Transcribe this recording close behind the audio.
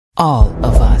All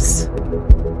of us.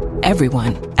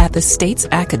 Everyone at the state's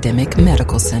academic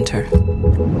medical center.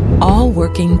 All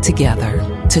working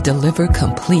together to deliver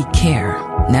complete care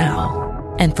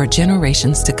now and for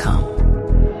generations to come.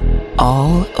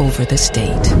 All over the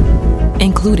state,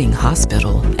 including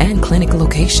hospital and clinic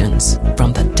locations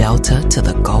from the Delta to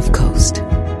the Gulf Coast.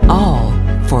 All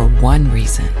for one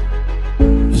reason.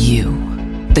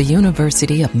 You, the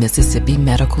University of Mississippi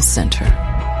Medical Center.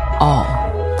 All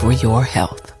for your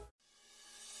health.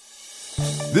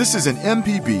 This is an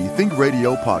MPB Think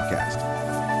Radio podcast.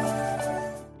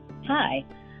 Hi,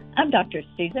 I'm Dr.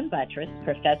 Susan Buttress,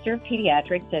 Professor of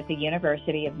Pediatrics at the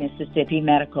University of Mississippi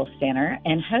Medical Center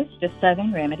and host of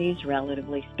Southern Remedies,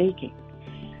 Relatively Speaking.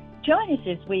 Join us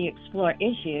as we explore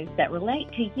issues that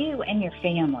relate to you and your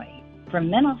family, from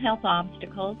mental health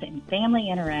obstacles and family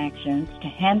interactions to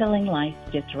handling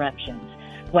life's disruptions.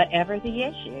 Whatever the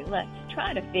issue, let's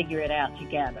try to figure it out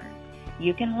together.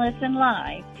 You can listen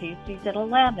live Tuesdays at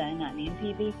 11 on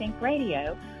MPB Think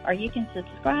Radio, or you can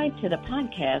subscribe to the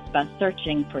podcast by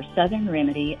searching for Southern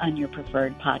Remedy on your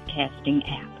preferred podcasting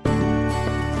app.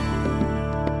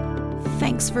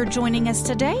 Thanks for joining us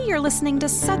today. You're listening to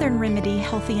Southern Remedy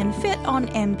Healthy and Fit on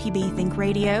MPB Think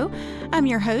Radio. I'm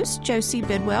your host, Josie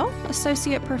Bidwell,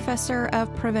 Associate Professor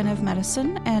of Preventive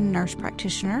Medicine and Nurse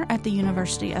Practitioner at the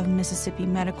University of Mississippi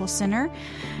Medical Center.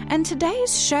 And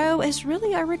today's show is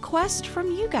really a request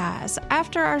from you guys.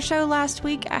 After our show last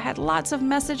week, I had lots of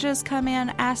messages come in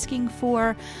asking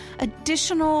for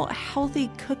additional healthy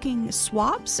cooking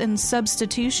swaps and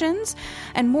substitutions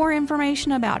and more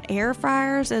information about air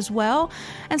fryers as well.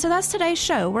 And so that's today's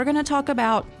show. We're going to talk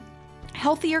about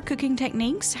healthier cooking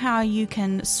techniques, how you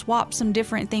can swap some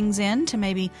different things in to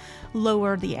maybe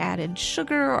lower the added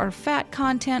sugar or fat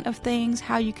content of things,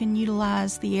 how you can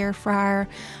utilize the air fryer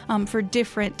for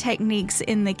different techniques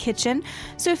in the kitchen.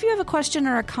 So if you have a question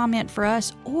or a comment for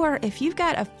us, or if you've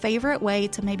got a favorite way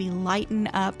to maybe lighten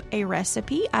up a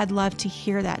recipe, I'd love to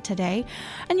hear that today.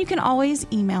 And you can always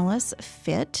email us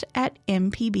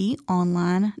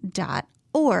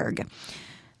fit@mpbonline.org.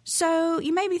 So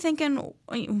you may be thinking,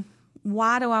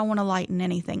 why do I want to lighten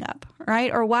anything up,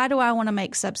 right? Or why do I want to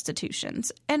make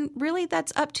substitutions? And really,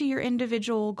 that's up to your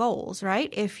individual goals, right?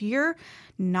 If you're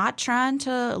not trying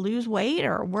to lose weight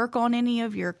or work on any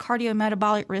of your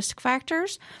cardiometabolic risk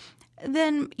factors,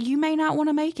 then you may not want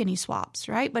to make any swaps,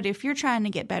 right? But if you're trying to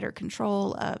get better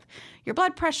control of your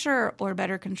blood pressure or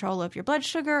better control of your blood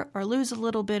sugar or lose a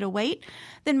little bit of weight,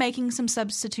 then making some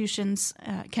substitutions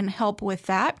can help with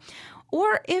that.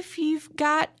 Or if you've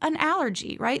got an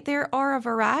allergy, right? There are a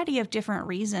variety of different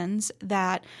reasons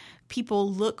that people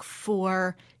look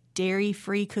for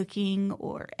dairy-free cooking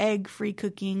or egg-free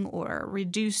cooking or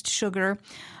reduced sugar.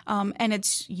 And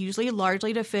it's usually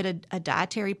largely to fit a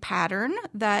dietary pattern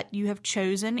that you have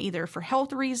chosen either for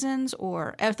health reasons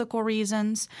or ethical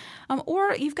reasons,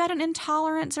 or you've got an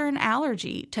intolerance or an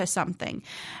allergy to something.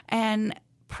 And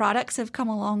products have come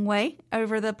a long way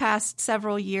over the past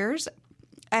several years.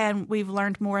 And we've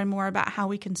learned more and more about how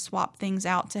we can swap things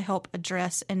out to help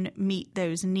address and meet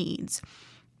those needs.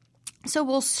 So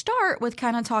we'll start with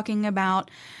kind of talking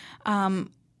about kind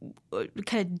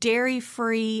of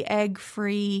dairy-free,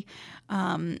 egg-free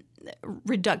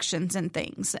reductions and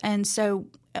things. And so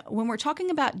when we're talking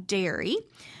about dairy,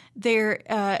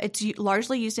 it's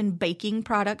largely used in baking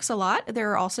products a lot.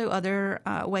 There are also other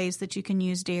ways that you can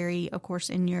use dairy, of course,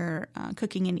 in your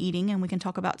cooking and eating, and we can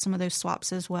talk about some of those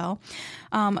swaps as well.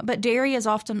 But dairy is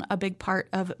often a big part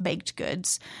of baked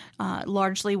goods,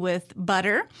 largely with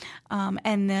butter,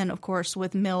 and then, of course,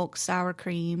 with milk, sour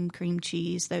cream, cream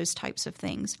cheese, those types of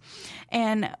things.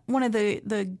 And one of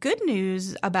the good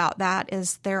news about that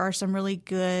is there are some really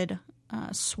good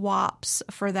swaps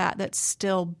for that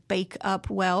still bake up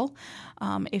well.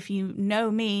 If you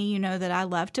know me, you know that I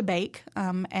love to bake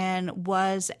and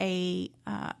was kind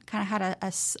of had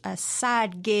a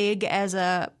side gig as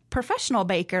a professional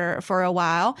baker for a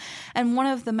while. And one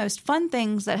of the most fun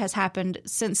things that has happened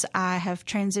since I have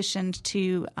transitioned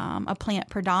to a plant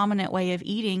predominant way of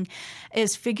eating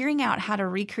is figuring out how to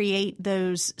recreate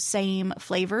those same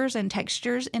flavors and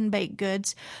textures in baked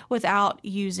goods without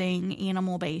using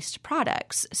animal-based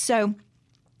products. So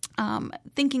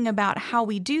thinking about how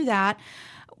we do that,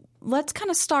 let's kind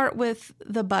of start with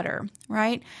the butter,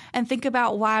 right? And think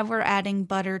about why we're adding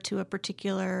butter to a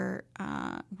particular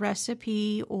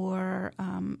recipe or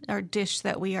dish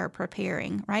that we are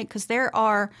preparing, right? Because there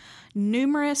are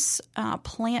numerous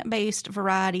plant-based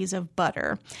varieties of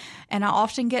butter. And I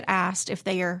often get asked if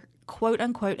they are quote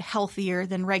unquote healthier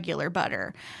than regular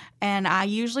butter? And I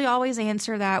usually always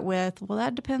answer that with, well,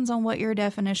 that depends on what your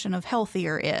definition of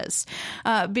healthier is.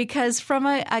 Because from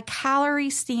a calorie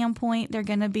standpoint, they're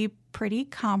going to be pretty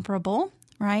comparable,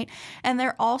 right? And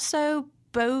they're also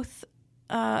both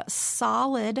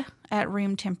solid at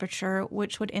room temperature,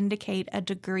 which would indicate a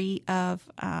degree of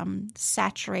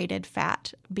saturated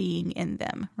fat being in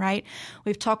them, right?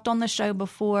 We've talked on the show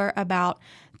before about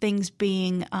things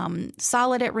being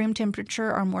solid at room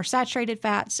temperature are more saturated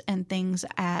fats, and things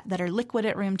that are liquid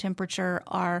at room temperature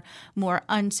are more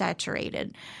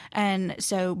unsaturated. And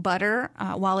so butter,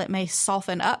 while it may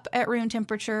soften up at room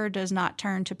temperature, does not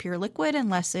turn to pure liquid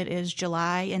unless it is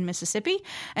July in Mississippi,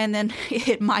 and then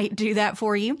it might do that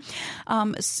for you.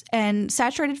 And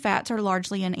saturated fats are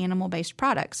largely in animal-based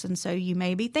products. And so you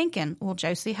may be thinking, well,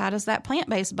 Josie, how does that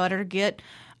plant-based butter get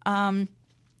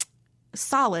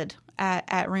solid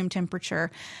at room temperature?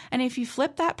 And if you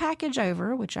flip that package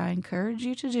over, which I encourage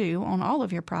you to do on all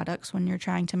of your products when you're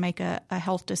trying to make a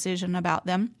health decision about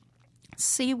them,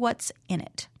 see what's in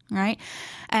it, right?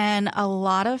 And a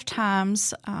lot of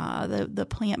times the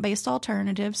plant-based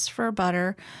alternatives for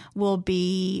butter will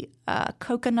be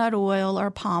coconut oil or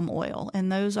palm oil,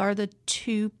 and those are the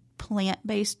two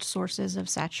plant-based sources of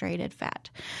saturated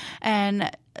fat. And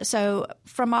so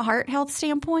from a heart health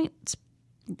standpoint, it's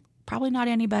probably not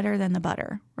any better than the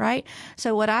butter, right?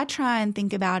 So what I try and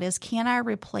think about is, can I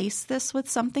replace this with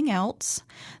something else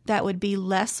that would be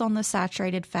less on the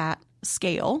saturated fat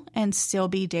scale and still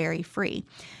be dairy-free?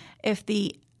 If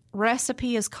the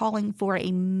recipe is calling for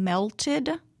a melted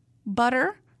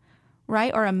butter,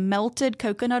 right, or a melted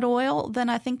coconut oil, then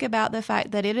I think about the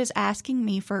fact that it is asking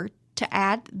me to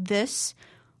add this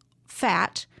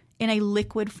fat in a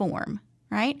liquid form,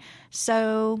 right?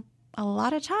 So a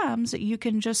lot of times you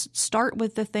can just start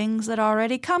with the things that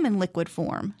already come in liquid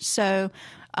form. So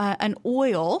an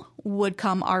oil would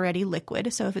come already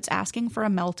liquid. So if it's asking for a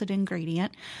melted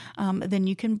ingredient, then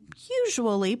you can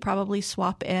usually probably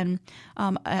swap in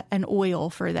an oil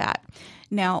for that.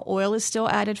 Now, oil is still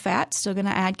added fat, still going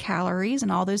to add calories and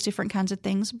all those different kinds of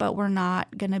things, but we're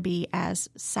not going to be as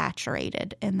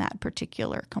saturated in that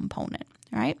particular component,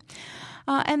 right?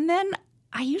 And then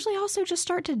I usually also just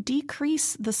start to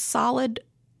decrease the solid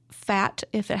fat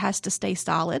if it has to stay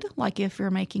solid, like if you're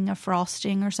making a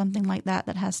frosting or something like that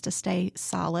that has to stay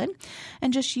solid,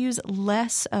 and just use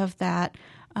less of that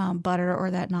butter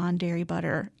or that non-dairy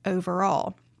butter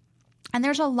overall. And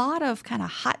there's a lot of kind of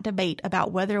hot debate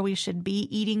about whether we should be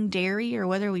eating dairy or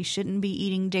whether we shouldn't be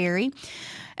eating dairy.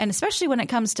 And especially when it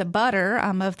comes to butter,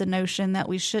 I'm of the notion that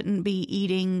we shouldn't be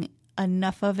eating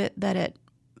enough of it that it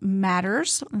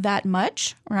matters that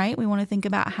much, right? We want to think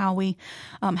about how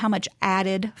much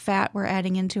added fat we're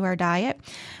adding into our diet.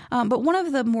 But one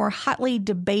of the more hotly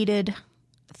debated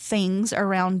things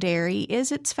around dairy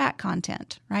is its fat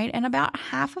content, right? And about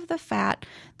half of the fat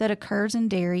that occurs in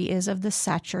dairy is of the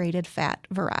saturated fat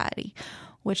variety,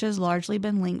 which has largely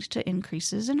been linked to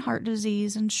increases in heart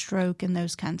disease and stroke and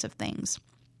those kinds of things.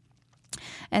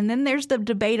 And then there's the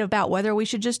debate about whether we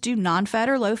should just do non-fat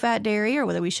or low-fat dairy, or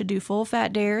whether we should do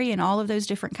full-fat dairy, and all of those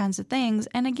different kinds of things.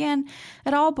 And again,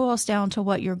 it all boils down to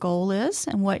what your goal is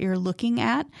and what you're looking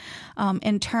at.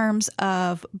 In terms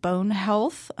of bone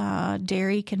health,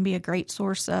 dairy can be a great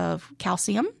source of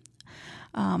calcium.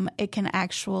 It can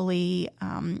actually,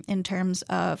 in terms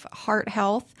of heart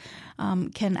health,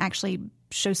 can actually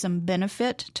show some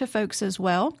benefit to folks as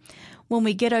well. When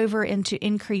we get over into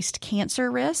increased cancer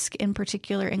risk, in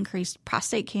particular increased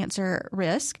prostate cancer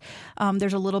risk,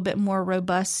 there's a little bit more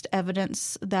robust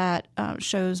evidence that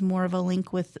shows more of a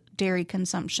link with dairy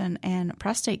consumption and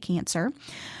prostate cancer.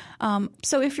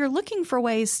 So if you're looking for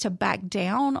ways to back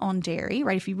down on dairy,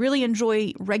 right, if you really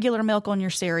enjoy regular milk on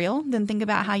your cereal, then think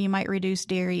about how you might reduce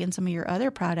dairy in some of your other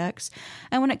products.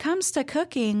 And when it comes to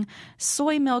cooking,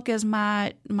 soy milk is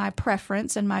my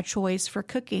preference and my choice for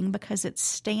cooking because it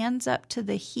stands up to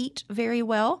the heat very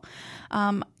well.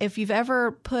 If you've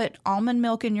ever put almond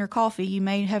milk in your coffee, you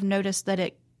may have noticed that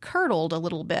it curdled a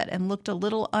little bit and looked a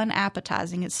little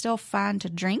unappetizing. It's still fine to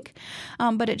drink,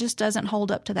 but it just doesn't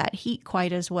hold up to that heat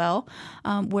quite as well,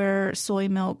 where soy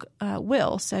milk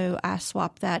will. So I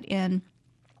swap that in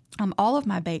all of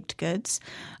my baked goods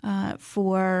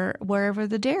for wherever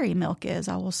the dairy milk is.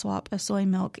 I will swap a soy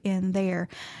milk in there.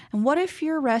 And what if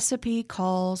your recipe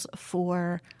calls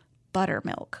for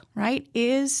buttermilk, right?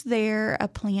 Is there a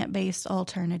plant-based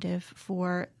alternative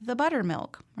for the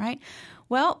buttermilk, right?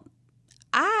 Well,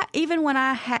 even when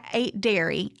I ate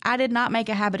dairy, I did not make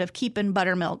a habit of keeping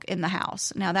buttermilk in the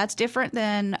house. Now, that's different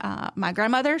than my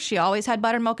grandmother. She always had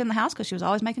buttermilk in the house because she was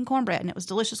always making cornbread, and it was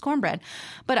delicious cornbread.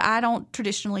 But I don't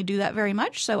traditionally do that very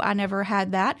much, so I never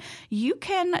had that. You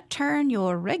can turn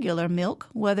your regular milk,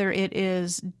 whether it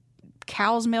is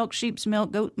cow's milk, sheep's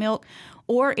milk, goat milk,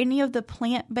 or any of the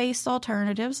plant-based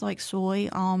alternatives like soy,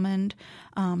 almond,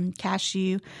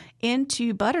 cashew,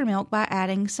 into buttermilk by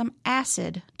adding some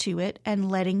acid to it and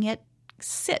letting it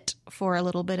sit for a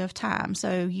little bit of time.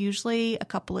 So usually a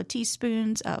couple of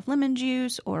teaspoons of lemon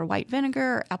juice or white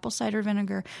vinegar or apple cider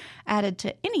vinegar added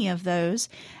to any of those,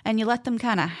 and you let them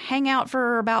kind of hang out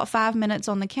for about 5 minutes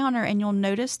on the counter, and you'll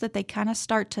notice that they kind of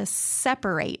start to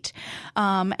separate.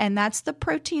 And that's the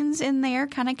proteins in there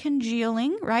kind of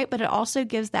congealing, right? But it also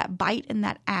gives that bite and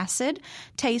that acid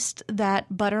taste that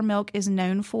buttermilk is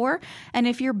known for. And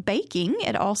if you're baking,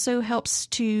 it also helps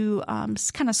to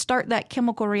kind of start that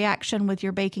chemical reaction with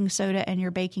your baking soda and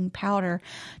your baking powder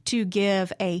to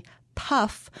give a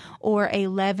puff or a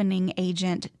leavening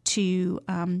agent to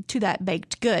that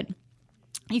baked good.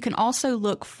 You can also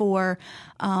look for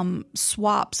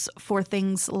swaps for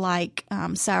things like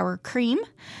sour cream.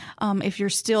 If you're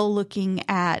still looking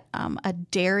at a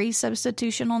dairy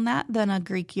substitution on that, then a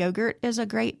Greek yogurt is a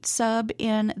great sub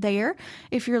in there.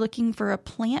 If you're looking for a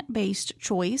plant-based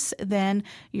choice, then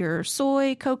your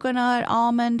soy, coconut,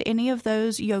 almond, any of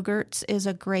those yogurts is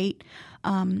a great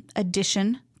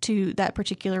addition to that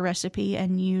particular recipe,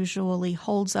 and usually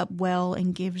holds up well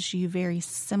and gives you very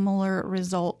similar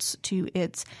results to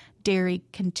its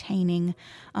dairy-containing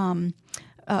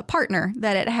partner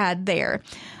that it had there.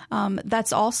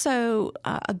 That's also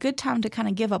a good time to kind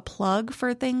of give a plug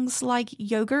for things like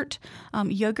yogurt.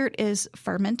 Yogurt is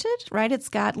fermented, right? It's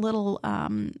got little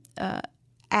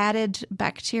added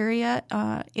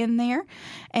bacteria in there,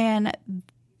 and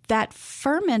that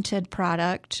fermented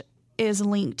product is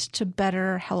linked to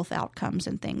better health outcomes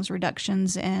and things,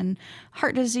 reductions in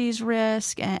heart disease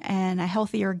risk and a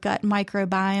healthier gut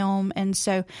microbiome. And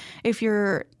so if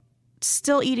you're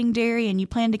still eating dairy and you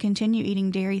plan to continue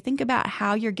eating dairy, think about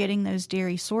how you're getting those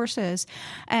dairy sources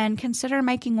and consider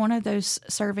making one of those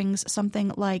servings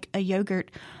something like a yogurt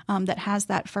that has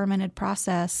that fermented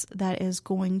process that is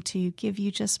going to give you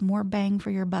just more bang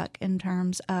for your buck in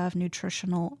terms of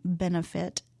nutritional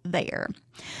benefit there.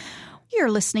 You're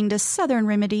listening to Southern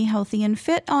Remedy Healthy and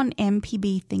Fit on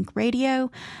MPB Think Radio.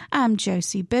 I'm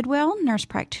Josie Bidwell, nurse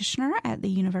practitioner at the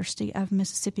University of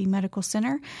Mississippi Medical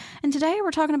Center. And today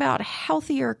we're talking about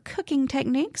healthier cooking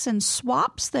techniques and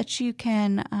swaps that you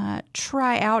can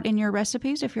try out in your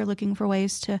recipes if you're looking for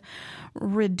ways to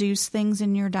reduce things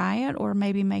in your diet or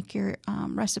maybe make your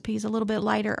recipes a little bit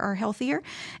lighter or healthier.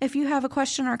 If you have a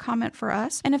question or comment for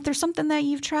us, and if there's something that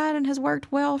you've tried and has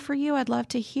worked well for you, I'd love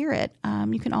to hear it.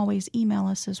 You can always email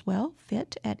us as well,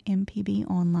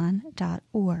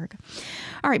 fit@mpbonline.org.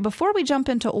 All right, before we jump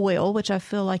into oil, which I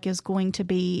feel like is going to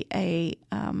be a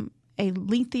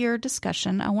lengthier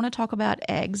discussion, I want to talk about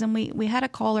eggs. And we had a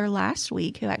caller last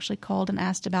week who actually called and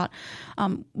asked about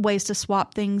ways to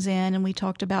swap things in, and we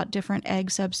talked about different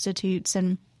egg substitutes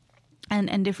and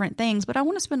different things. But I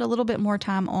want to spend a little bit more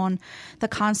time on the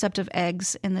concept of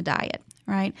eggs in the diet,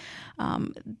 right?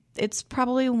 It's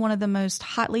probably one of the most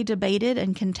hotly debated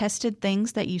and contested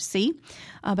things that you see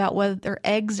about whether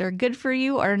eggs are good for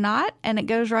you or not. And it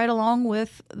goes right along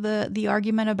with the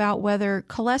argument about whether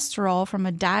cholesterol from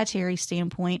a dietary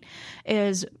standpoint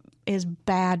is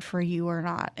bad for you or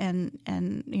not. And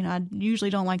you know, I usually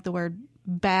don't like the word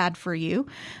bad for you,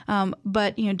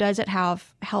 but you know, does it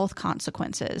have health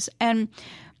consequences? And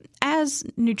as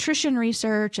nutrition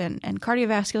research and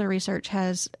cardiovascular research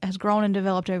has grown and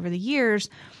developed over the years,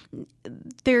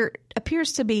 there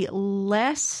appears to be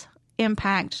less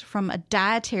impact from a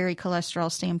dietary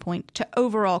cholesterol standpoint to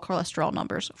overall cholesterol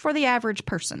numbers for the average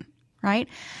person, right?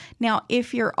 Now,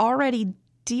 if you're already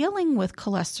dealing with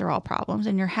cholesterol problems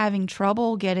and you're having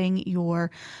trouble getting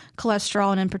your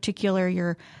cholesterol, and in particular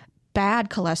your bad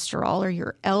cholesterol or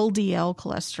your LDL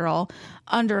cholesterol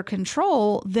under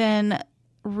control, then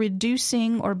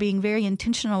reducing or being very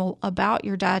intentional about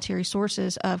your dietary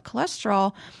sources of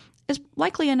cholesterol is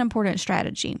likely an important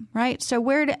strategy, right? So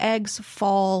where do eggs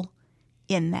fall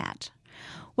in that?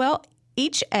 Well,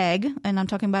 each egg, and I'm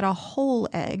talking about a whole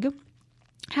egg,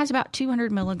 has about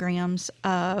 200 milligrams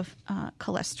of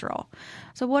cholesterol.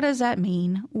 So what does that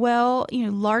mean? Well, you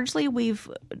know, largely we've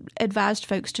advised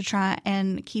folks to try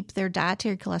and keep their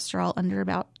dietary cholesterol under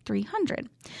about 300.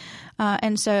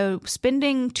 And so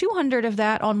spending 200 of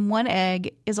that on one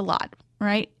egg is a lot,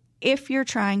 right? if you're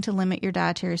trying to limit your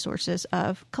dietary sources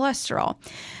of cholesterol.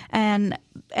 And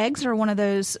eggs are one of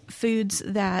those foods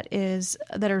that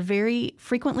are very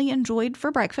frequently enjoyed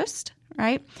for breakfast,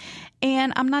 right?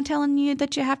 And I'm not telling you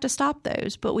that you have to stop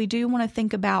those, but we do want to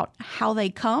think about how they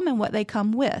come and what they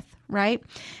come with, right?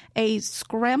 A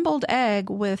scrambled egg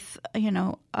with,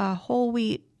 a whole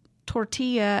wheat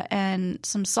tortilla and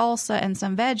some salsa and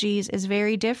some veggies is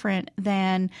very different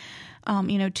than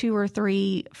 2 or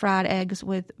 3 fried eggs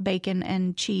with bacon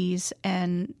and cheese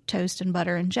and toast and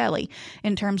butter and jelly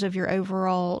in terms of your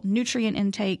overall nutrient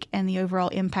intake and the overall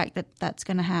impact that that's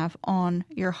going to have on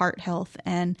your heart health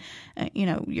and,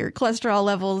 your cholesterol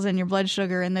levels and your blood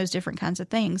sugar and those different kinds of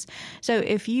things. So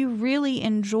if you really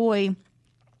enjoy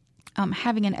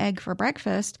having an egg for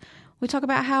breakfast, we talk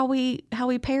about how we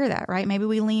pair that, right? Maybe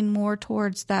we lean more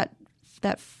towards that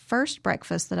first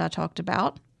breakfast that I talked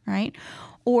about, right?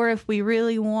 Or if we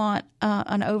really want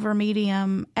an over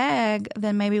medium egg,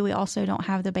 then maybe we also don't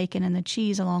have the bacon and the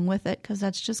cheese along with it, because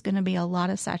that's just going to be a lot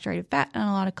of saturated fat and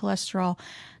a lot of cholesterol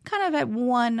kind of at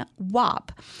one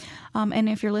whop. And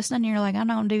if you're listening and you're like, I'm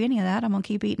not going to do any of that, I'm going to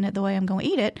keep eating it the way I'm going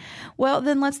to eat it. Well,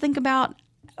 then let's think about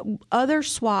other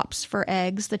swaps for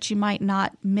eggs that you might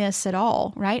not miss at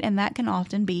all, right? And that can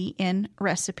often be in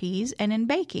recipes and in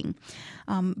baking.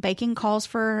 Baking calls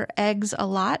for eggs a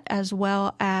lot, as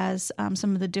well as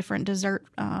some of the different dessert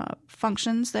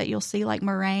functions that you'll see, like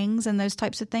meringues and those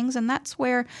types of things. And that's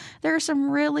where there are some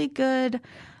really good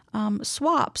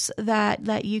swaps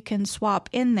that you can swap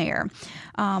in there.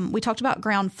 We talked about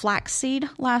ground flaxseed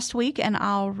last week, and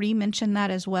I'll re-mention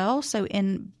that as well. So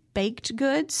in baked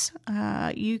goods,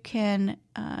 you can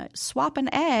swap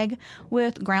an egg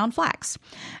with ground flax.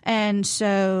 And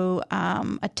so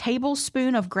a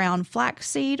tablespoon of ground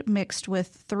flaxseed mixed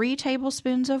with 3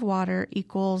 tablespoons of water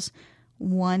equals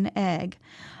 1 egg.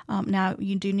 Now,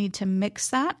 you do need to mix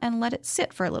that and let it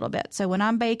sit for a little bit. So when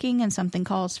I'm baking and something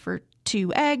calls for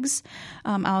 2 eggs,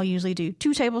 I'll usually do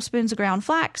 2 tablespoons of ground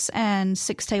flax and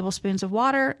 6 tablespoons of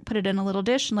water, put it in a little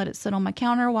dish and let it sit on my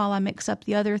counter while I mix up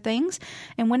the other things.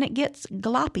 And when it gets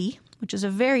gloppy, which is a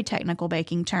very technical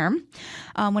baking term,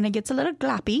 when it gets a little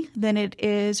gloppy, then it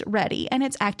is ready and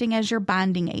it's acting as your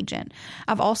binding agent.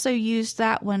 I've also used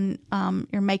that when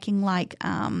you're making like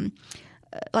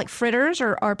fritters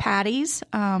or patties.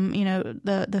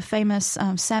 The famous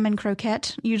salmon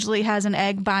croquette usually has an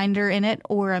egg binder in it,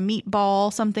 or a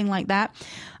meatball, something like that.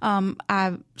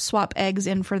 I swap eggs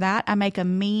in for that. I make a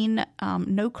mean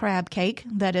no crab cake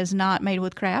that is not made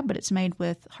with crab, but it's made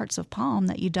with hearts of palm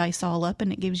that you dice all up,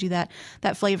 and it gives you that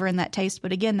flavor and that taste.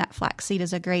 But again, that flaxseed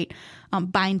is a great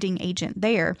binding agent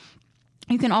there.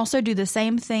 You can also do the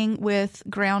same thing with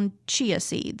ground chia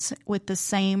seeds with the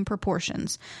same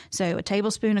proportions. So a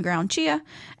tablespoon of ground chia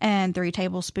and 3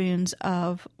 tablespoons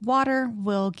of water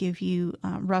will give you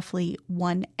roughly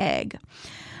 1 egg.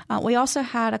 We also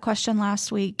had a question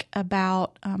last week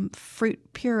about fruit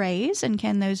purees, and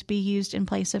can those be used in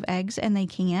place of eggs? And they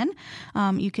can.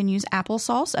 You can use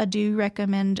applesauce. I do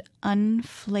recommend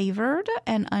unflavored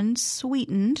and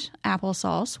unsweetened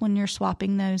applesauce when you're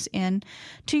swapping those in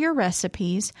to your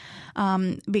recipes,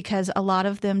 because a lot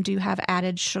of them do have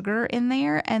added sugar in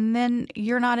there, and then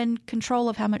you're not in control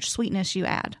of how much sweetness you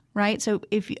add. Right? So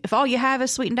if all you have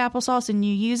is sweetened applesauce and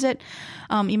you use it,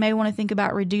 you may want to think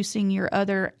about reducing your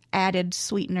other added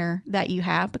sweetener that you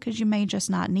have, because you may just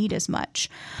not need as much.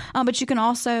 But you can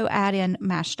also add in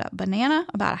mashed up banana.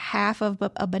 About half of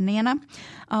a banana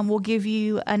will give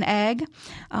you an egg.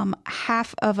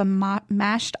 Half of a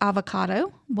mashed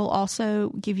avocado will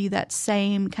also give you that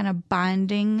same kind of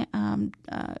binding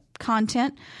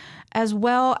content. As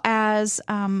well as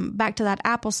back to that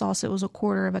applesauce, it was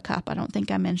 1/4 cup. I don't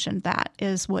think I mentioned that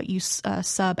is what you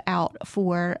sub out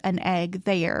for an egg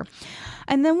there.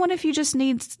 And then what if you just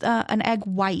need an egg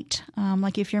white,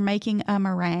 like if you're making a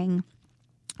meringue?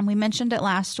 And we mentioned it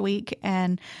last week,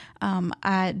 and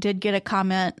I did get a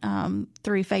comment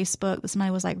through Facebook. Somebody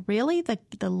was like, really?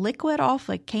 The liquid off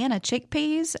a can of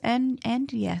chickpeas?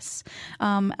 And yes,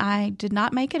 I did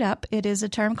not make it up. It is a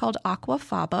term called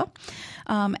aquafaba,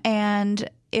 and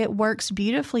it works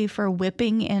beautifully for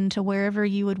whipping into wherever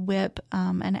you would whip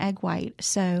an egg white.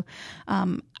 So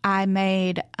I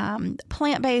made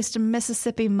plant-based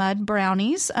Mississippi mud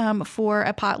brownies for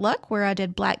a potluck where I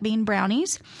did black bean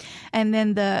brownies. And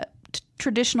then the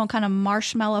traditional kind of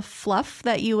marshmallow fluff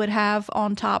that you would have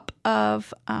on top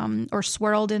of or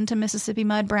swirled into Mississippi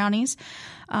mud brownies.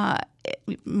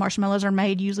 Marshmallows are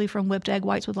made usually from whipped egg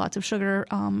whites with lots of sugar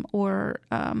or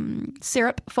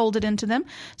syrup folded into them.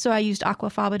 So I used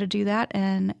aquafaba to do that,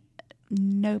 and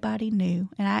nobody knew.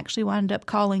 And I actually wound up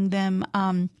calling them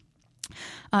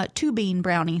two bean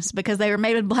brownies because they were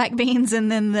made with black beans,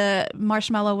 and then the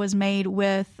marshmallow was made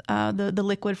with the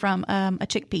liquid from a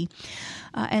chickpea.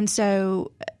 And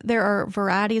so there are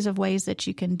varieties of ways that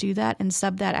you can do that and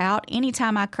sub that out.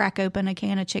 Anytime I crack open a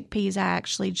can of chickpeas, I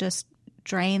actually just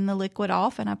drain the liquid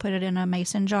off and I put it in a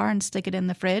mason jar and stick it in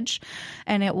the fridge,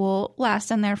 and it will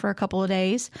last in there for a couple of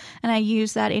days. And I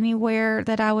use that anywhere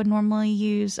that I would normally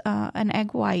use an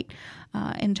egg white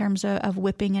in terms of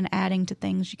whipping and adding to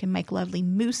things. You can make lovely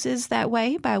mousses that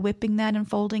way by whipping that and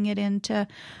folding it into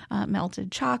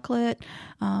melted chocolate,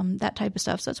 that type of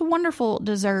stuff. So it's a wonderful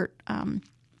dessert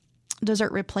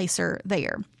replacer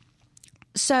there.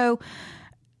 So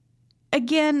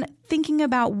again, thinking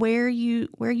about where you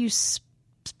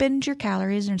spend your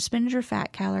calories and spend your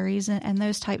fat calories and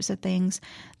those types of things,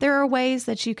 there are ways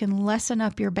that you can lessen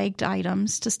up your baked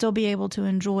items to still be able to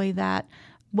enjoy that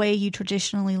way you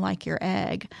traditionally like your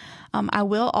egg. I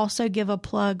will also give a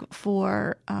plug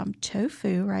for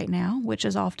tofu right now, which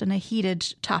is often a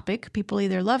heated topic. People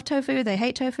either love tofu, they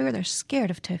hate tofu, or they're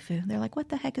scared of tofu. They're like, what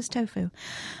the heck is tofu?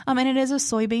 And it is a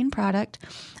soybean product,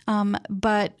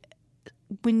 but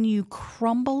when you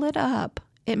crumble it up,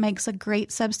 it makes a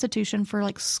great substitution for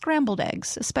like scrambled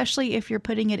eggs, especially if you're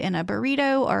putting it in a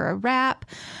burrito or a wrap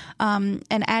and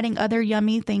adding other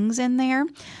yummy things in there.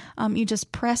 You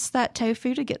just press that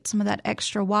tofu to get some of that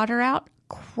extra water out,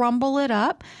 crumble it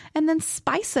up, and then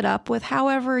spice it up with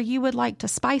however you would like to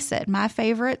spice it. My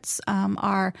favorites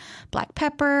are black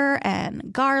pepper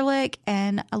and garlic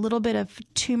and a little bit of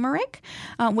turmeric,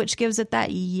 which gives it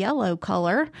that yellow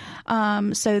color,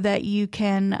 so that you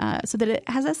can so that it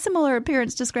has a similar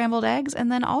appearance to scrambled eggs.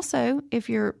 And then also, if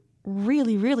you're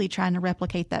really, really trying to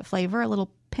replicate that flavor, a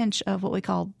little pinch of what we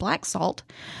call black salt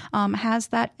has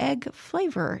that egg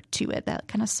flavor to it, that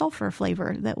kind of sulfur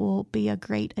flavor that will be a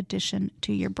great addition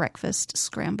to your breakfast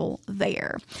scramble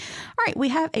there. All right, we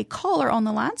have a caller on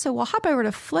the line, so we'll hop over to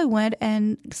Flowwood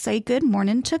and say good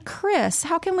morning to Chris.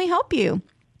 How can we help you?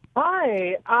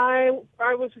 Hi, I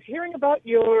was hearing about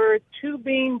your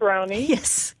two-bean brownie.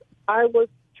 Yes. I was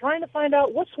trying to find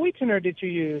out what sweetener did you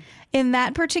use? In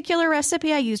that particular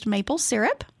recipe, I used maple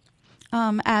syrup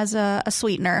as a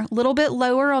sweetener, a little bit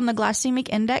lower on the glycemic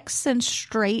index than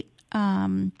straight,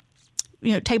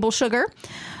 table sugar.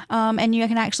 And you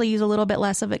can actually use a little bit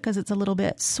less of it because it's a little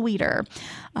bit sweeter.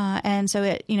 And so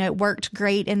it worked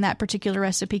great in that particular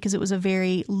recipe because it was a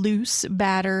very loose,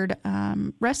 battered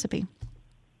recipe.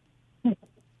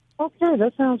 Okay,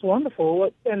 that sounds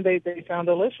wonderful. And they sound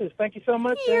delicious. Thank you so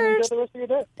much. And enjoy the rest of your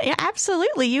day. Yeah,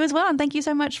 absolutely. You as well. And thank you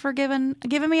so much for giving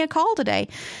me a call today.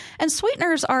 And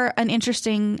sweeteners are an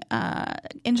interesting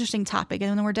topic,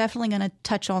 and we're definitely going to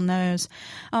touch on those.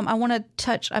 I want to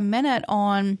touch a minute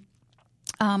on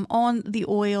the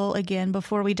oil again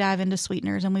before we dive into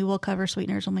sweeteners, and we will cover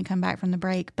sweeteners when we come back from the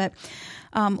break. But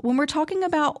when we're talking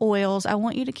about oils, I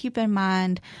want you to keep in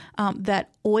mind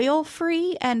that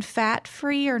oil-free and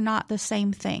fat-free are not the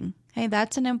same thing. Okay,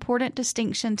 that's an important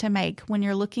distinction to make when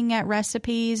you're looking at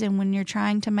recipes and when you're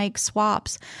trying to make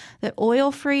swaps. That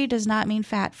oil-free does not mean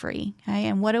fat-free. Okay,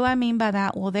 and what do I mean by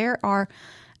that? Well, there are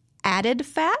added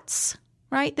fats,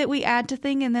 right, that we add to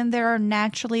things, and then there are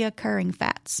naturally occurring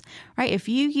fats, right? If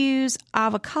you use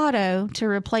avocado to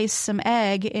replace some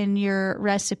egg in your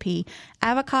recipe,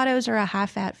 avocados are a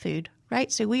high-fat food, right?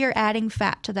 So we are adding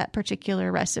fat to that particular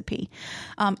recipe.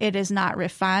 It is not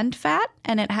refined fat,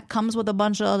 and it comes with a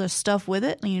bunch of other stuff with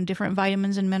it, different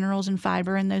vitamins and minerals and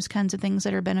fiber and those kinds of things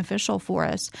that are beneficial for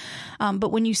us.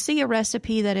 But when you see a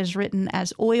recipe that is written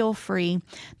as oil-free,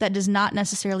 that does not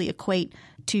necessarily equate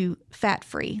to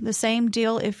fat-free. The same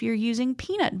deal if you're using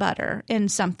peanut butter in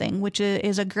something, which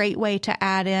is a great way to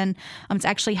add in. It's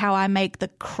actually how I make the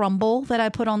crumble that I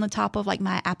put on the top of like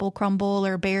my apple crumble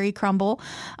or berry crumble.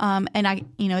 And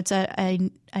it's a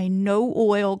no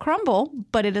oil crumble,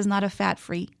 but it is not a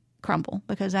fat-free crumble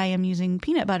because I am using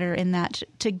peanut butter in that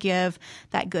to give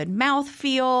that good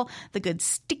mouthfeel, the good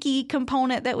sticky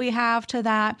component that we have to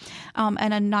that,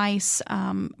 and a nice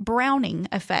browning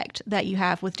effect that you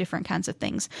have with different kinds of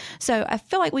things. So I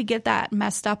feel like we get that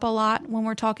messed up a lot when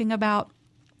we're talking about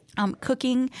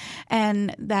cooking,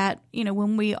 and that,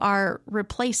 when we are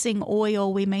replacing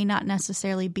oil, we may not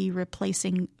necessarily be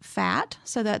replacing fat.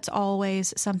 So that's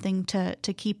always something to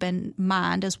keep in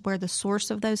mind, is where the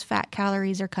source of those fat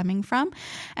calories are coming from.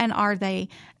 And are they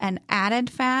an added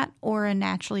fat or a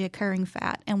naturally occurring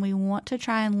fat? And we want to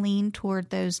try and lean toward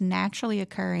those naturally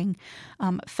occurring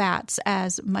fats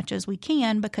as much as we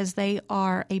can, because they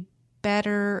are a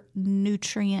better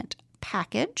nutrient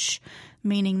package,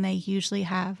 meaning they usually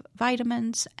have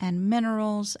vitamins and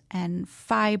minerals and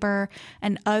fiber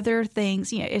and other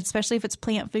things, especially if it's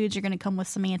plant foods, you're going to come with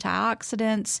some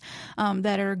antioxidants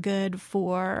that are good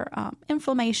for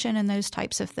inflammation and those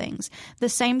types of things. The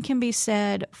same can be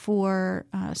said for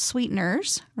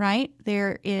sweeteners, right?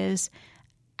 There is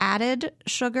added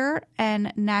sugar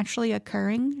and naturally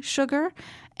occurring sugar,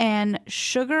 and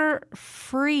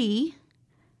sugar-free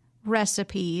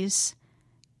recipes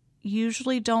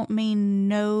usually don't mean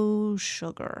no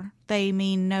sugar. They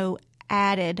mean no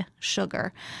added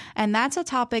sugar. And that's a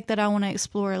topic that I want to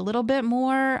explore a little bit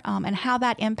more, and how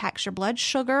that impacts your blood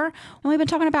sugar. And we've been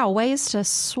talking about ways to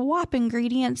swap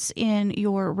ingredients in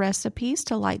your recipes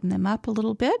to lighten them up a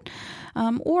little bit,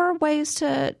 or ways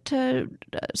to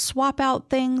swap out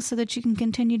things so that you can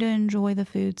continue to enjoy the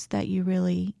foods that you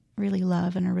really, really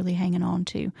love and are really hanging on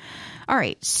to. All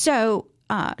right, so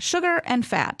sugar and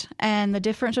fat, and the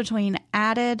difference between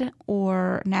added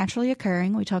or naturally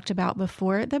occurring, we talked about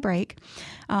before the break.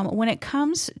 When it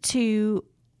comes to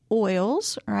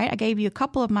oils, right, I gave you a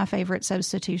couple of my favorite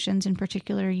substitutions, in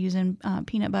particular using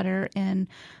peanut butter in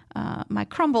my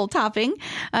crumble topping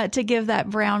to give that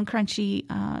brown, crunchy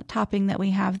topping that we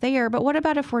have there. But what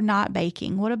about if we're not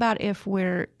baking? What about if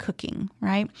we're cooking,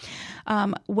 right?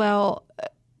 Well,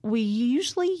 we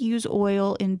usually use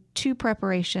oil in two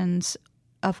preparations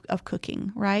of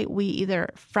cooking, right? We either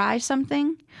fry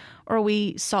something or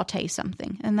we saute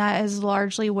something, and that is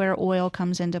largely where oil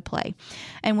comes into play.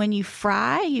 And when you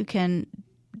fry, you can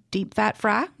deep fat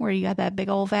fry, where you got that big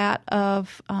old vat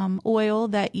of oil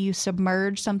that you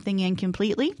submerge something in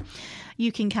completely.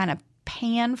 You can kind of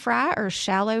pan fry or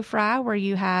shallow fry, where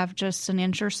you have just an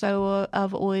inch or so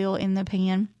of oil in the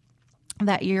pan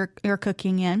that you're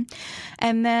cooking in.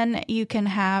 And then you can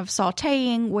have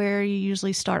sauteing, where you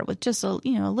usually start with just a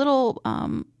little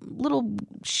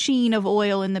sheen of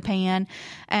oil in the pan.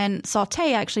 And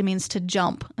saute actually means to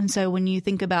jump. And so when you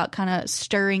think about kind of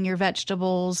stirring your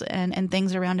vegetables and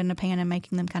things around in the pan and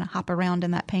making them kind of hop around in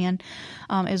that pan,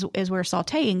 is where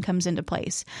sauteing comes into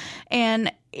place.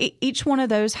 And each one of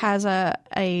those has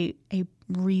a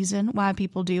reason why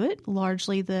people do it.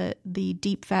 Largely the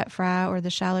deep fat fry or the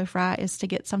shallow fry is to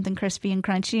get something crispy and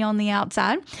crunchy on the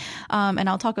outside. And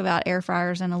I'll talk about air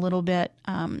fryers in a little bit,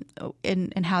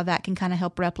 and how that can kind of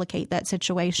help replicate that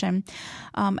situation.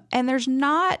 And there's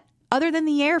not, other than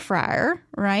the air fryer,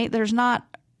 right, there's not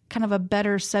kind of a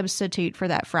better substitute for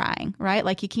that frying, right?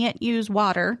 Like you can't use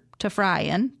water to fry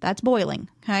in. That's boiling,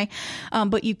 okay?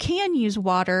 But you can use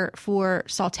water for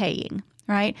sauteing,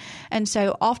 right? And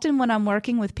so often when I'm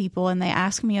working with people and they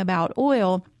ask me about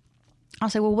oil, I'll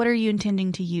say, well, what are you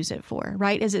intending to use it for,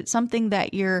 right? Is it something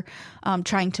that you're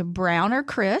trying to brown or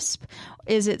crisp?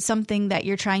 Is it something that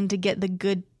you're trying to get the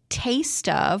good taste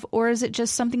of? Or is it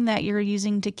just something that you're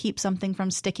using to keep something from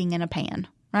sticking in a pan,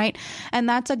 right? And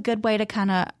that's a good way to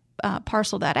kind of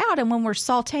parcel that out. And when we're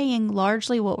sauteing,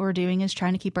 largely what we're doing is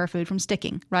trying to keep our food from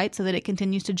sticking, right? So that it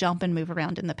continues to jump and move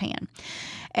around in the pan.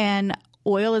 And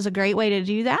oil is a great way to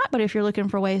do that, but if you're looking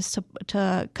for ways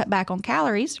to cut back on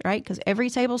calories, right, because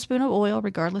every tablespoon of oil,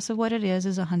 regardless of what it is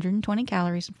 120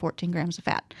 calories and 14 grams of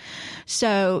fat.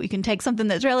 So you can take something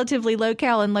that's relatively low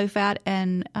cal and low fat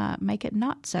and make it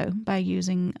not so by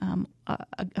using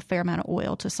a fair amount of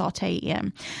oil to saute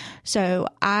in. So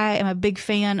I am a big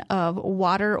fan of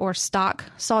water or stock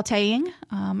sauteing,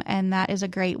 and that is a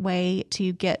great way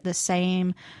to get the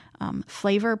same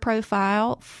flavor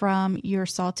profile from your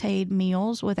sauteed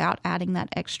meals without adding that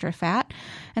extra fat.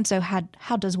 And so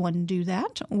how does one do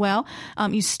that? Well,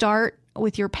 you start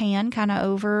with your pan kind of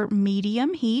over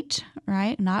medium heat,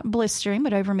 right? Not blistering,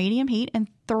 but over medium heat, and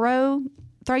throw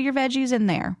your veggies in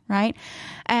there, right?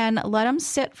 And let them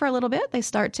sit for a little bit. They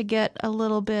start to get a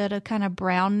little bit of kind of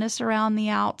brownness around the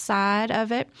outside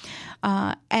of it.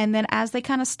 And then as they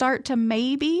kind of start to,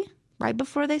 maybe right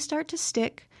before they start to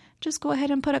stick, just go ahead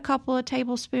and put a couple of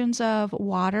tablespoons of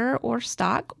water or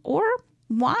stock or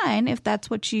wine if that's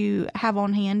what you have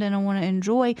on hand and want to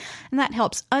enjoy. And that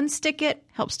helps unstick it,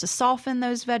 helps to soften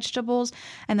those vegetables.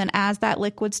 And then as that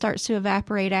liquid starts to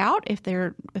evaporate out, if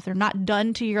they're not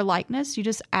done to your likeness, you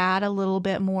just add a little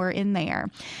bit more in there.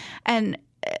 And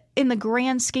in the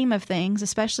grand scheme of things,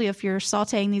 especially if you're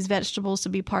sauteing these vegetables to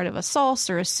be part of a sauce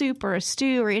or a soup or a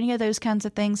stew or any of those kinds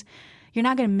of things, you're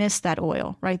not going to miss that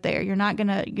oil right there. You're not going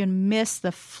to miss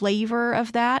the flavor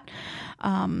of that.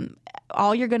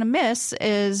 All you're going to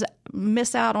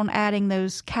miss out on adding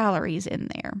those calories in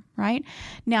there, right?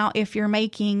 Now, if you're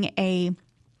making a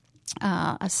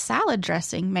salad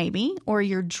dressing maybe, or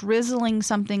you're drizzling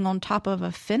something on top of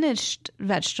a finished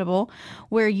vegetable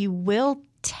where you will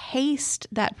taste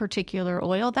that particular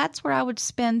oil, that's where I would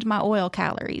spend my oil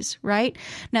calories, right?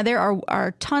 Now, there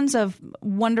are tons of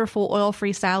wonderful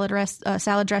oil-free salad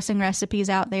dressing recipes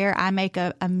out there. I make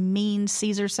a mean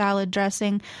Caesar salad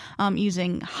dressing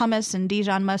using hummus and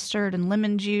Dijon mustard and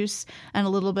lemon juice and a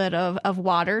little bit of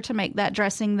water to make that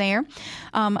dressing there.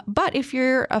 But if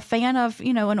you're a fan of,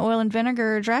 an oil and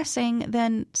vinegar dressing,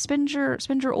 then spend your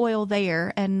oil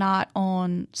there and not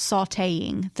on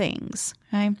sautéing things.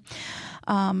 Okay.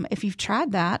 If you've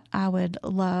tried that, I would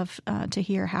love to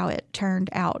hear how it turned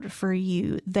out for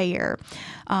you there.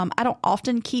 I don't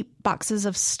often keep boxes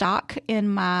of stock in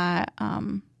my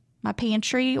my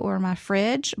pantry or my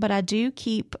fridge, but I do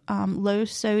keep low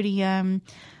sodium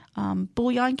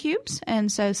bouillon cubes,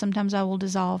 and so sometimes I will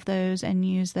dissolve those and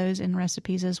use those in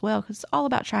recipes as well, because it's all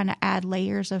about trying to add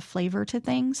layers of flavor to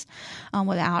things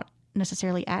without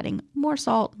necessarily adding more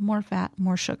salt, more fat,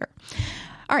 more sugar.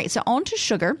 All right, so on to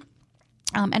sugar.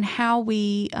 And how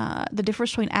the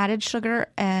difference between added sugar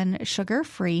and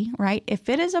sugar-free, right? If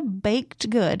it is a baked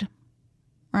good,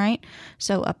 right?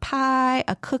 So a pie,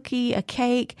 a cookie, a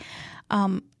cake,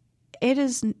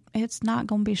 it's not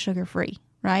going to be sugar-free,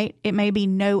 right? It may be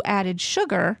no added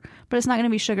sugar, but it's not going to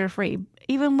be sugar-free.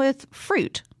 Even with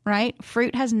fruit, right?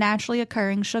 Fruit has naturally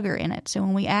occurring sugar in it. So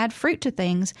when we add fruit to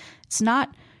things, it's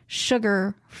not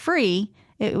sugar-free.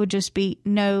 It would just be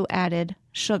no added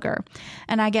sugar.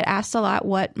 And I get asked a lot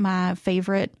what my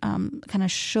favorite kind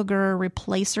of sugar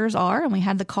replacers are. And we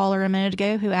had the caller a minute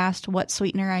ago who asked what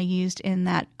sweetener I used in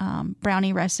that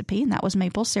brownie recipe, and that was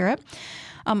maple syrup.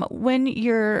 When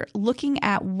you're looking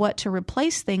at what to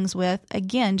replace things with,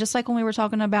 again, just like when we were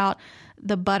talking about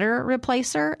the butter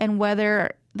replacer and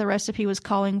whether the recipe was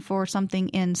calling for something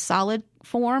in solid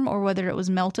form or whether it was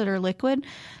melted or liquid,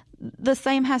 the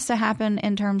same has to happen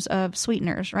in terms of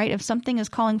sweeteners, right? If something is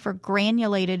calling for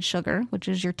granulated sugar, which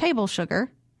is your table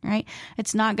sugar, right?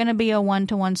 It's not going to be a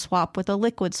one-to-one swap with a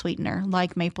liquid sweetener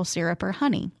like maple syrup or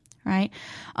honey, right?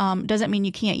 Doesn't mean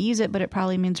you can't use it, but it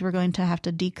probably means we're going to have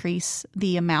to decrease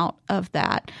the amount of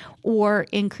that or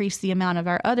increase the amount of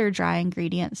our other dry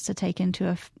ingredients to take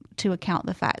into account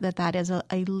the fact that that is a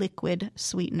liquid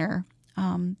sweetener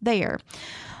there.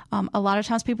 A lot of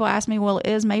times people ask me, well,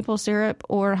 is maple syrup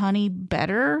or honey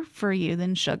better for you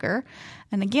than sugar?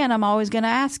 And again, I'm always going to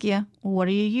ask you, what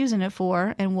are you using it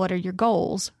for and what are your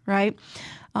goals, right?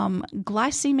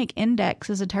 Glycemic index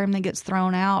is a term that gets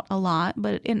thrown out a lot,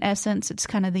 but in essence, it's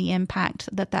kind of the impact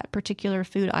that particular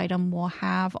food item will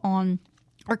have on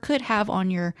or could have on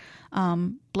your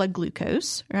blood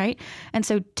glucose, right? And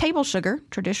so table sugar,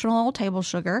 traditional table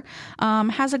sugar,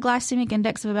 has a glycemic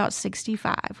index of about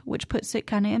 65, which puts it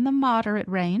kind of in the moderate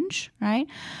range, right?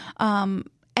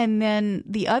 And then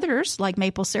the others, like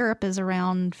maple syrup, is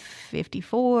around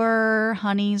 54,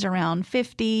 honey's around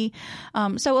 50.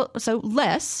 So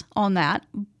less on that,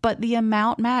 but the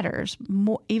amount matters.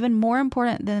 Even more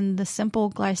important than the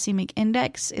simple glycemic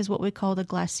index is what we call the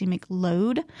glycemic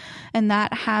load. And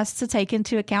that has to take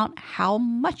into account how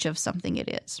much of something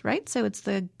it is, right? So it's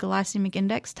the glycemic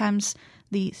index times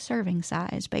the serving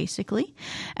size, basically.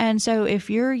 And so if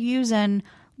you're using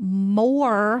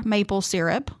more maple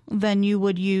syrup than you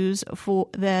would use for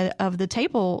the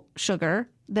table sugar,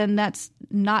 then that's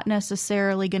not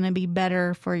necessarily going to be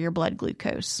better for your blood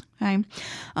glucose. Okay?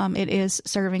 It is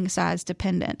serving size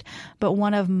dependent. But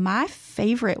one of my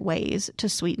favorite ways to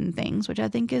sweeten things, which I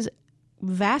think is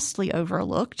vastly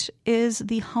overlooked, is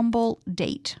the humble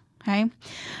date. Okay.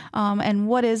 And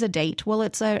what is a date? Well,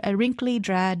 it's a wrinkly,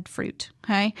 dried fruit.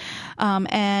 Okay.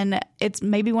 And it's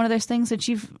maybe one of those things that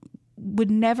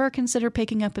would never consider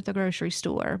picking up at the grocery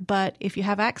store. But if you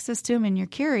have access to them and you're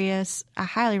curious, I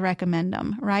highly recommend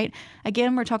them, right?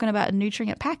 Again, we're talking about a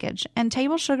nutrient package, and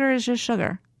table sugar is just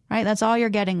sugar, right? That's all you're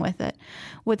getting with it.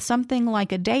 With something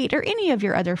like a date or any of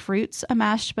your other fruits, a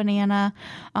mashed banana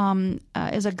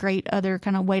is a great other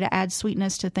kind of way to add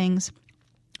sweetness to things.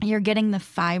 You're getting the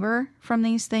fiber from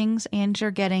these things, and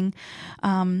you're getting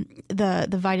the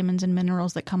vitamins and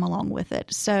minerals that come along with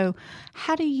it. So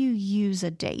how do you use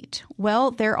a date? Well,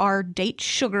 there are date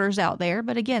sugars out there,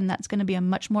 but again, that's going to be a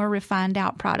much more refined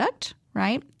out product,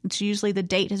 right? It's usually the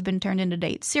date has been turned into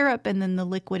date syrup and then the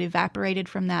liquid evaporated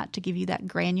from that to give you that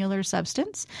granular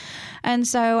substance. And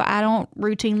so I don't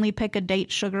routinely pick a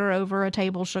date sugar over a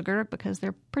table sugar because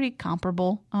they're pretty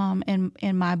comparable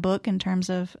in my book in terms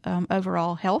of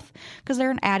overall health, because they're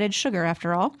an added sugar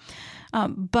after all.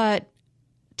 But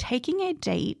taking a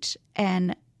date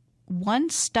and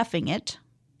stuffing it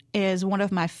is one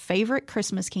of my favorite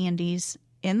Christmas candies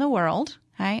in the world.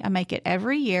 Okay, I make it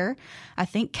every year. I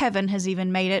think Kevin has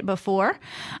even made it before.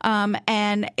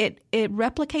 And it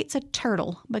replicates a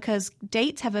turtle because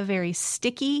dates have a very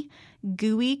sticky,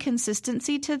 gooey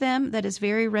consistency to them that is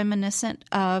very reminiscent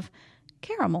of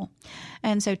caramel.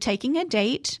 And so taking a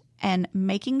date and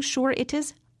making sure it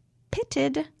is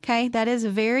pitted, okay, that is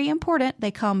very important.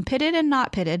 They come pitted and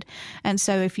not pitted. And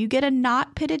so if you get a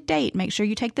not pitted date, make sure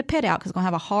you take the pit out because it's going to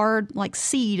have a hard like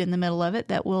seed in the middle of it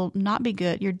that will not be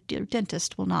good. Your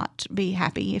dentist will not be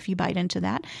happy if you bite into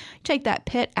that. Take that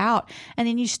pit out and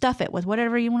then you stuff it with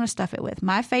whatever you want to stuff it with.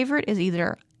 My favorite is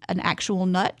either an actual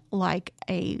nut like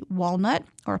a walnut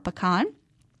or a pecan.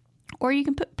 Or you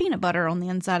can put peanut butter on the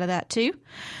inside of that too,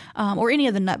 or any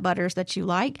of the nut butters that you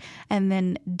like, and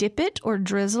then dip it or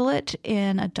drizzle it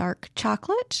in a dark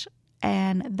chocolate.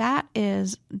 And that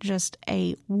is just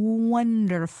a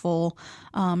wonderful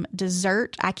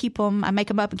dessert. I make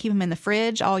them up and keep them in the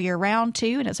fridge all year round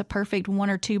too. And it's a perfect 1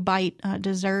 or 2 bite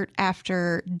dessert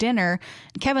after dinner.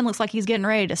 Kevin looks like he's getting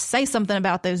ready to say something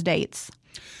about those dates.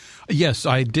 Yes,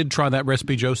 I did try that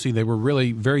recipe, Josie. They were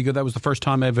really very good. That was the first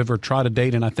time I've ever tried a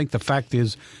date, and I think the fact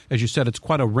is, as you said, it's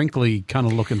quite a wrinkly kind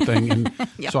of looking thing, and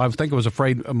Yep. So I think I was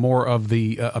afraid more of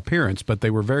the appearance, but they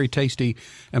were very tasty.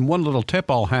 And one little tip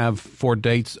I'll have for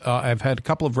dates, I've had a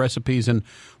couple of recipes, and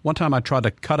one time I tried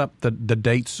to cut up the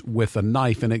dates with a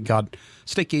knife, and it got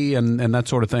sticky and that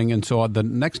sort of thing. And so the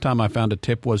next time I found a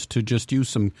tip was to just use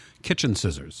some kitchen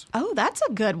scissors. Oh, that's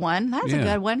a good one. That's a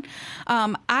good one.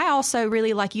 I also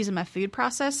really like using my food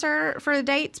processor for the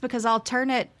dates because I'll turn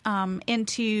it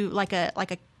into like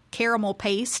a caramel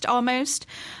paste almost.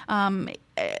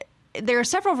 There are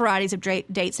several varieties of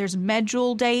dates. There's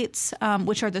medjool dates,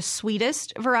 which are the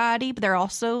sweetest variety, but they're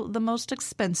also the most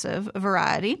expensive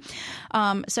variety.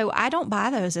 So I don't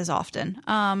buy those as often.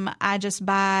 I just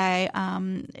buy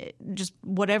just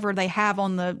whatever they have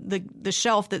on the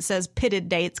shelf that says pitted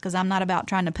dates because I'm not about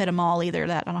trying to pit them all either.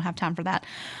 That I don't have time for that.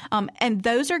 And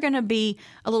those are going to be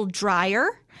a little drier.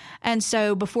 And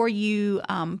so before you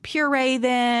puree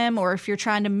them or if you're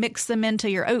trying to mix them into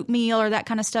your oatmeal or that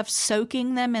kind of stuff,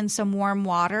 soaking them in some warm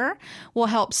water will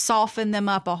help soften them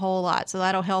up a whole lot. So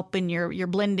that'll help in your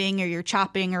blending or your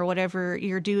chopping or whatever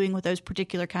you're doing with those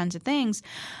particular kinds of things.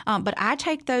 But I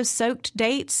take those soaked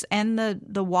dates and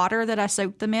the water that I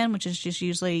soaked them in, which is just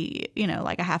usually,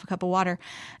 like a half a cup of water,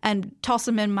 and toss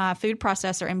them in my food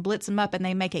processor and blitz them up, and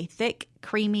they make a thick,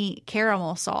 creamy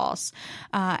caramel sauce.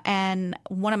 And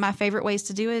one of my favorite ways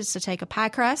to do it is to take a pie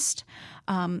crust,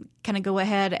 kind of go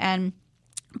ahead and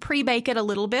pre-bake it a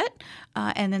little bit,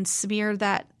 and then smear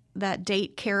that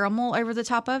date caramel over the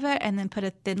top of it, and then put a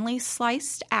thinly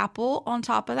sliced apple on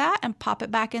top of that and pop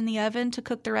it back in the oven to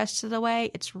cook the rest of the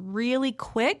way. It's really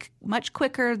quick, much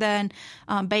quicker than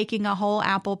baking a whole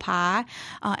apple pie,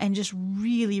 and just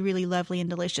really, really lovely and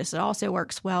delicious. It also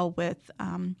works well with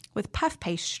puff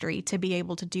pastry to be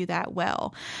able to do that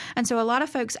well. And so a lot of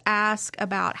folks ask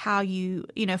about how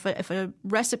if a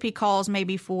recipe calls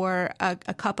maybe for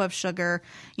a cup of sugar,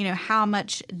 how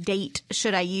much date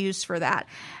should I use for that?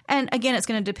 And again, it's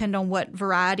going to depend on what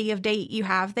variety of date you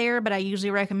have there, but I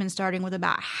usually recommend starting with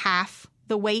about half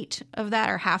the weight of that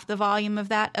or half the volume of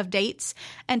dates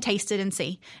and taste it and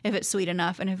see if it's sweet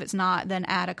enough. And if it's not, then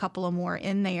add a couple of more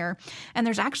in there. And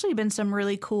there's actually been some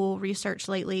really cool research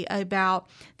lately about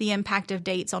the impact of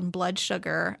dates on blood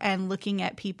sugar and looking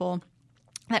at people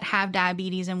that have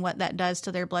diabetes and what that does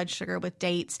to their blood sugar with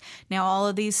dates. Now, all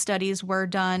of these studies were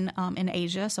done in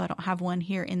Asia, so I don't have one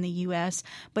here in the U.S.,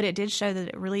 but it did show that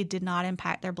it really did not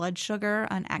impact their blood sugar,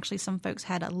 and actually some folks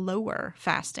had a lower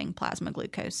fasting plasma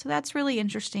glucose. So that's really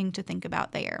interesting to think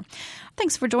about there.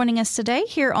 Thanks for joining us today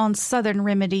here on Southern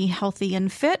Remedy Healthy and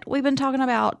Fit. We've been talking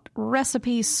about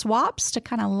recipe swaps to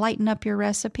kind of lighten up your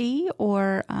recipe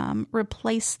or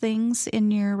replace things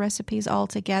in your recipes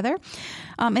altogether.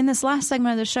 In this last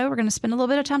segment of the show, we're going to spend a little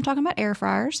bit of time talking about air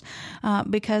fryers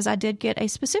because I did get a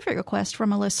specific request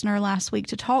from a listener last week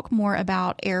to talk more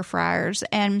about air fryers.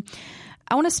 And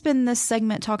I want to spend this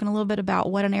segment talking a little bit about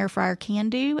what an air fryer can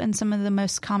do and some of the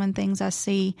most common things I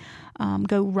see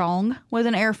go wrong with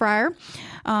an air fryer.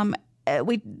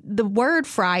 The word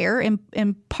fryer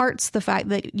imparts the fact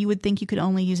that you would think you could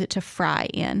only use it to fry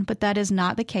in, but that is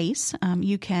not the case.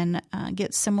 You can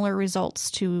get similar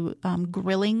results to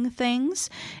grilling things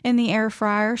in the air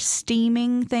fryer,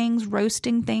 steaming things,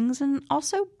 roasting things, and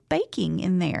also baking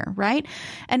in there, right?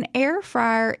 An air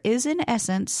fryer is in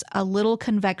essence a little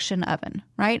convection oven,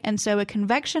 right? And so a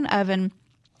convection oven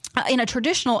in a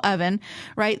traditional oven,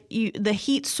 right, the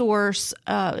heat source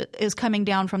is coming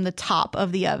down from the top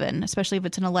of the oven, especially if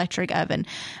it's an electric oven.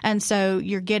 And so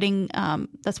you're getting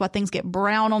that's why things get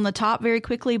brown on the top very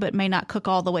quickly, but may not cook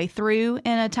all the way through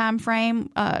in a time frame,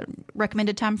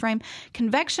 recommended time frame.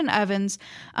 Convection ovens,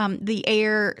 the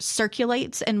air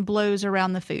circulates and blows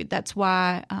around the food. That's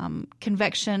why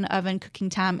convection oven cooking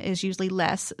time is usually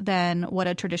less than what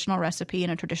a traditional recipe in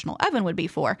a traditional oven would be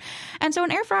for. And so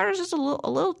an air fryer is just a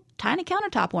little tiny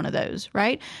countertop one of those,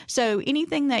 right? So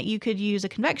anything that you could use a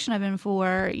convection oven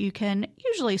for, you can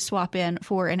usually swap in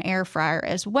for an air fryer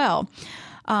as well.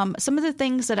 Some of the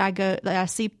things that I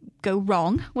see go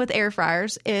wrong with air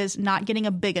fryers is not getting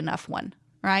a big enough one.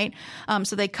 Right.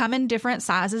 So they come in different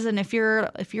sizes. And if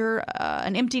you're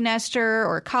an empty nester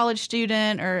or a college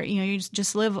student, or, you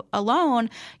just live alone,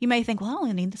 you may think, well, I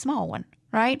only need the small one.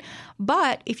 Right.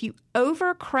 But if you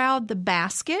overcrowd the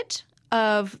basket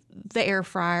of the air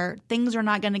fryer, things are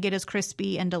not going to get as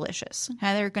crispy and delicious.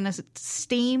 Okay? They're going to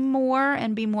steam more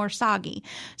and be more soggy.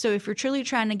 So if you're truly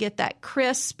trying to get that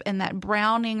crisp and that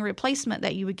browning replacement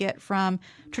that you would get from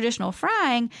traditional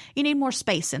frying, you need more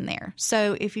space in there.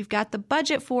 So if you've got the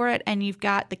budget for it and you've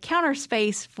got the counter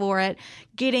space for it,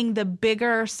 getting the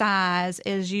bigger size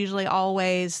is usually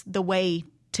always the way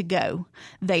to go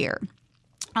there.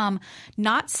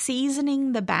 Not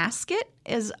seasoning the basket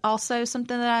is also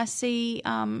something that I see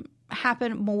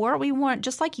happen more. We want,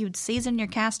 just like you'd season your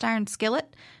cast iron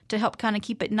skillet to help kind of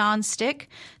keep it non-stick,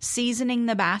 seasoning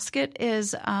the basket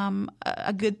is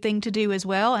a good thing to do as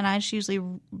well. And I just usually,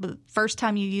 the first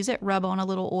time you use it, rub on a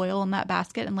little oil on that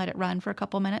basket and let it run for a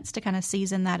couple minutes to kind of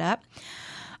season that up.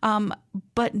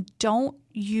 But don't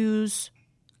use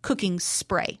cooking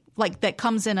spray like that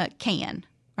comes in a can.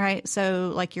 Right,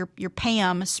 so like your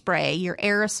PAM spray, your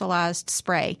aerosolized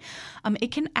spray,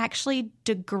 it can actually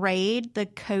degrade the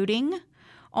coating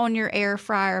on your air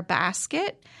fryer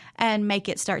basket and make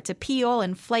it start to peel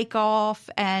and flake off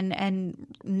and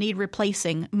need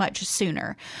replacing much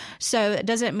sooner. So it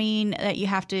doesn't mean that you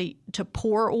have to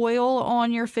pour oil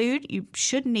on your food. You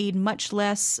should need much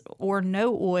less or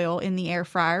no oil in the air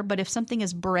fryer. But if something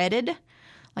is breaded,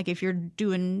 like if you're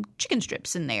doing chicken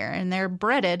strips in there and they're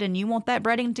breaded and you want that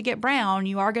breading to get brown,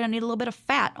 you are going to need a little bit of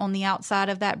fat on the outside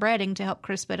of that breading to help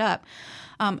crisp it up.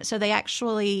 So they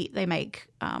make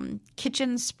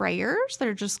kitchen sprayers that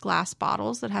are just glass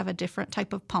bottles that have a different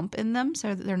type of pump in them,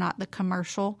 so that they're not the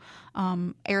commercial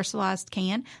aerosolized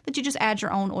can that you just add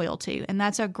your own oil to. And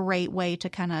that's a great way to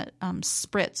kind of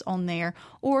spritz on there,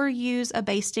 or use a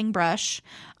basting brush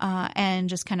and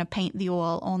just kind of paint the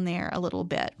oil on there a little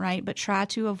bit, right? But try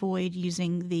to avoid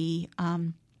using the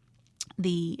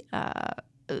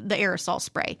aerosol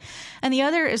spray. And the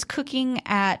other is cooking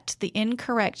at the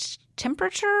incorrect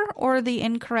temperature or the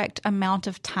incorrect amount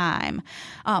of time.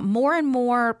 More and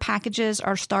more packages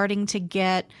are starting to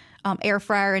get air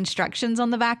fryer instructions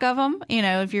on the back of them.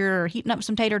 If you're heating up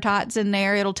some tater tots in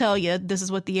there, it'll tell you this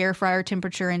is what the air fryer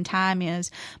temperature and time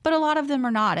is. But a lot of them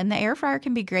are not. And the air fryer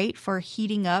can be great for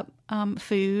heating up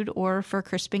food or for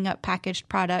crisping up packaged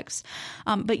products.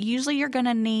 But usually you're going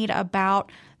to need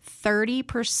about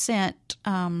 30%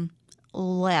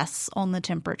 less on the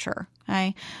temperature,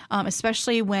 okay?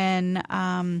 Especially when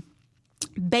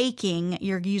baking,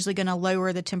 you're usually going to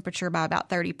lower the temperature by about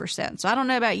 30%. So I don't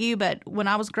know about you, but when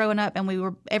I was growing up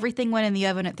and everything went in the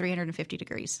oven at 350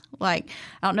 degrees. Like,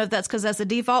 I don't know if that's because that's the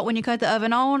default when you cut the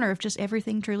oven on, or if just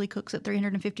everything truly cooks at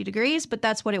 350 degrees, but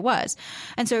that's what it was.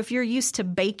 And so if you're used to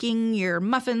baking your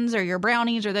muffins or your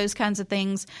brownies or those kinds of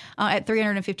things at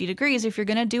 350 degrees, if you're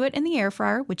going to do it in the air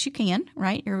fryer, which you can,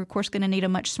 right? You're of course going to need a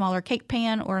much smaller cake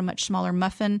pan or a much smaller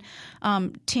muffin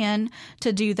tin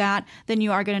to do that. Then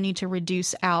you are going to need to reduce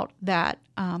out that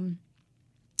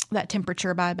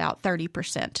temperature by about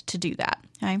 30% to do that.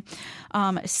 Okay.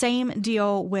 Same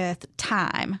deal with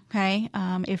time. Okay.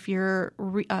 If you're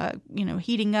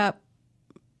heating up,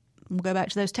 we'll go back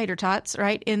to those tater tots,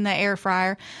 right, in the air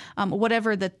fryer.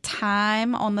 Whatever the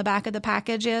time on the back of the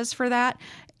package is for that,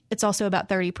 it's also about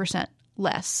 30%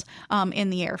 less in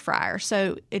the air fryer.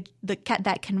 So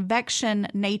that convection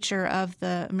nature of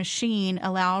the machine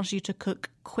allows you to cook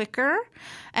quicker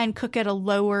and cook at a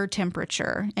lower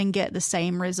temperature and get the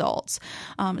same results.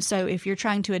 So if you're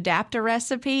trying to adapt a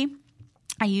recipe,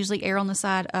 I usually err on the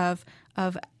side of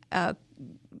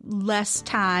less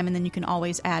time, and then you can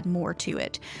always add more to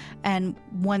it. And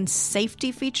one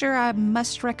safety feature I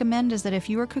must recommend is that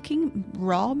if you are cooking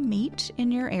raw meat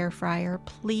in your air fryer,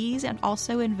 please and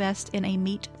also invest in a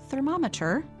meat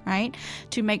thermometer, right,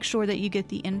 to make sure that you get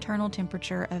the internal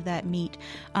temperature of that meat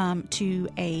to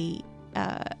a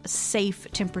safe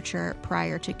temperature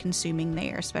prior to consuming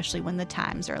there, especially when the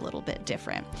times are a little bit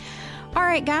different. All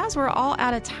right, guys, we're all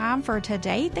out of time for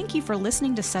today. Thank you for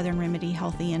listening to Southern Remedy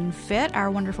Healthy and Fit.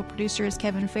 Our wonderful producer is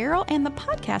Kevin Farrell, and the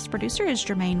podcast producer is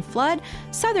Jermaine Flood.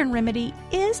 Southern Remedy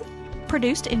is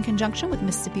produced in conjunction with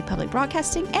Mississippi Public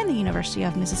Broadcasting and the University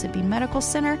of Mississippi Medical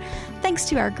Center. Thanks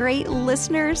to our great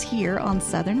listeners here on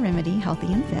Southern Remedy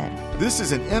Healthy and Fit. This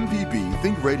is an MPB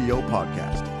Think Radio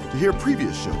podcast. To hear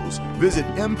previous shows, visit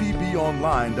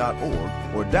mpbonline.org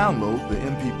or download the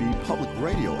MPB Public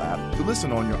Radio app to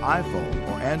listen on your iPhone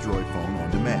or Android phone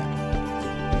on demand.